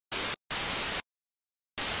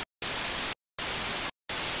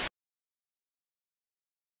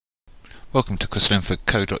Welcome to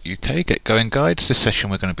linford.co.uk Get Going Guides. This session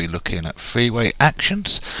we're going to be looking at Freeway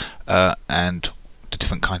actions and the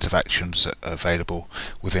different kinds of actions that are available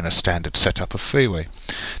within a standard setup of Freeway.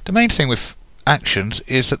 The main thing with actions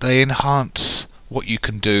is that they enhance what you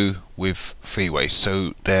can do with Freeway.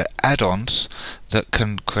 So they're add-ons that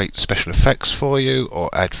can create special effects for you or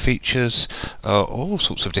add features, all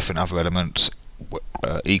sorts of different other elements,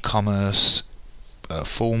 e-commerce,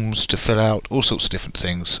 forms to fill out, all sorts of different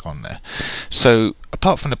things on there. So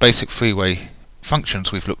apart from the basic Freeway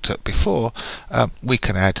functions we've looked at before, we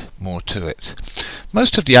can add more to it.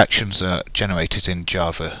 Most of the actions are generated in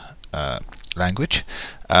Java language,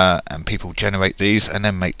 and people generate these and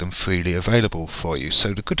then make them freely available for you.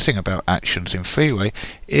 So the good thing about actions in Freeway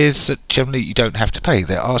is that generally you don't have to pay.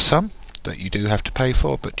 There are some that you do have to pay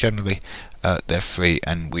for, but generally they're free,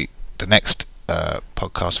 and the next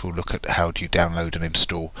podcast will look at how do you download and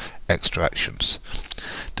install extra actions.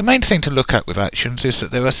 The main thing to look at with actions is that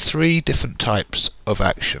there are three different types of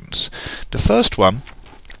actions. The first one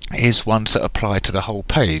is ones that apply to the whole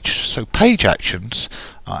page. So page actions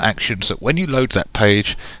are actions that when you load that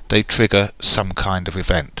page, they trigger some kind of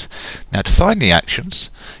event. Now to find the actions,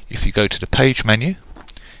 if you go to the page menu,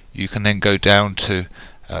 you can then go down to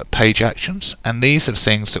page actions, and these are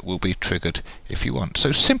things that will be triggered if you want.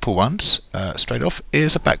 So simple ones straight off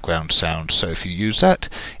is a background sound. So if you use that,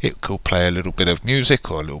 it could play a little bit of music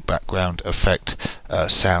or a little background effect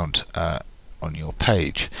sound on your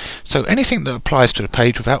page. So anything that applies to the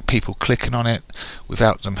page without people clicking on it,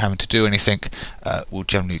 without them having to do anything, will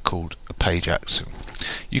generally be called a page action.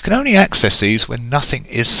 You can only access these when nothing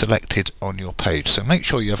is selected on your page, so make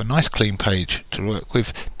sure you have a nice clean page to work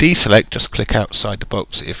with. Deselect, just click outside the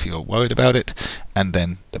box if you're worried about it, and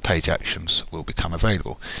then the page actions will become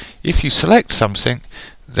available. If you select something,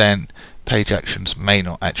 then page actions may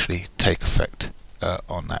not actually take effect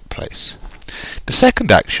on that place. The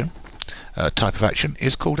second action type of action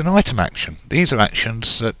is called an item action. These are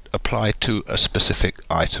actions that apply to a specific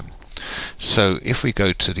item. So if we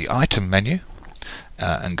go to the item menu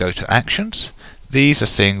and go to actions, these are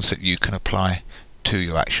things that you can apply to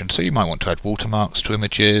your action. So you might want to add watermarks to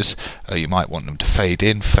images, you might want them to fade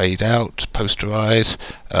in, fade out, posterize,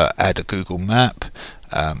 add a Google map,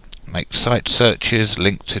 make site searches,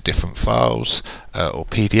 link to different files or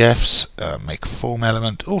PDFs, make a form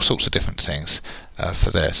element, all sorts of different things for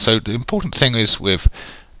there. So the important thing is with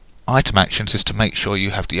item actions is to make sure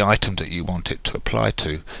you have the item that you want it to apply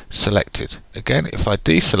to selected. Again, if I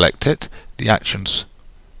deselect it, the actions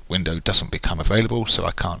window doesn't become available, so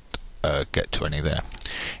I can't get to any there.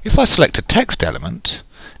 If I select a text element,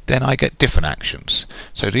 then I get different actions.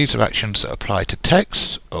 So these are actions that apply to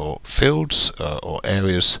text or fields or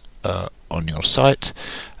areas on your site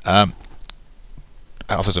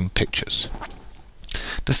other than pictures.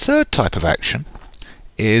 The third type of action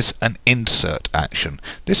is an insert action.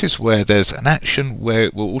 This is where there's an action where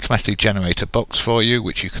it will automatically generate a box for you,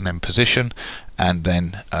 which you can then position and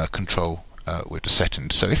then control with the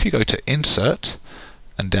settings. So if you go to insert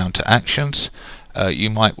and down to actions, you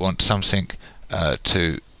might want something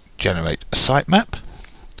to generate a sitemap,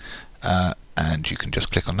 and you can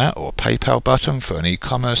just click on that, or a PayPal button for an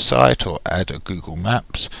e-commerce site, or add a Google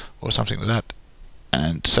Maps or something like that.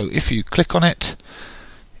 And so if you click on it,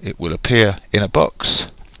 it will appear in a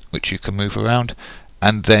box which you can move around,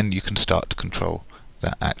 and then you can start to control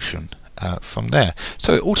that action from there.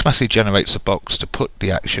 So it automatically generates a box to put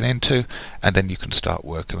the action into, and then you can start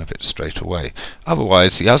working with it straight away.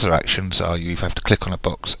 Otherwise, the other actions are you have to click on a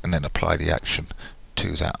box and then apply the action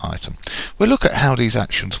to that item. We'll look at how these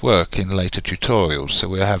actions work in later tutorials, so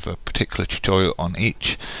we'll have a particular tutorial on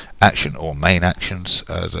each action or main actions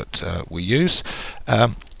that we use,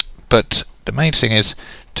 but the main thing is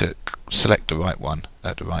to select the right one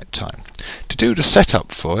at the right time. To do the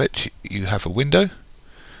setup for it, you have a window,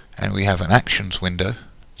 and we have an actions window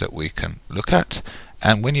that we can look at,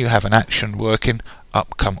 and when you have an action working,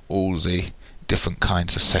 up come all the different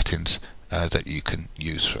kinds of settings that you can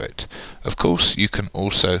use for it. Of course, you can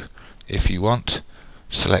also, if you want,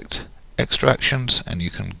 select extra actions, and you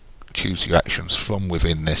can choose your actions from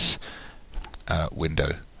within this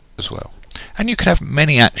window as well. And you can have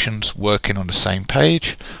many actions working on the same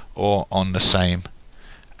page or on the same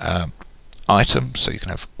item, so you can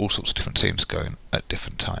have all sorts of different things going at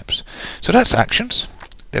different times. So that's actions.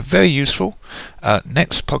 They're very useful.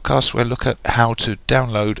 Next podcast we'll look at how to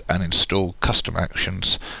download and install custom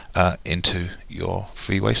actions into your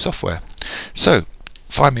Freeway software. So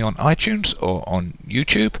find me on iTunes or on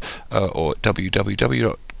YouTube or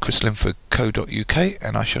www.linford.co.uk,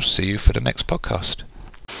 and I shall see you for the next podcast.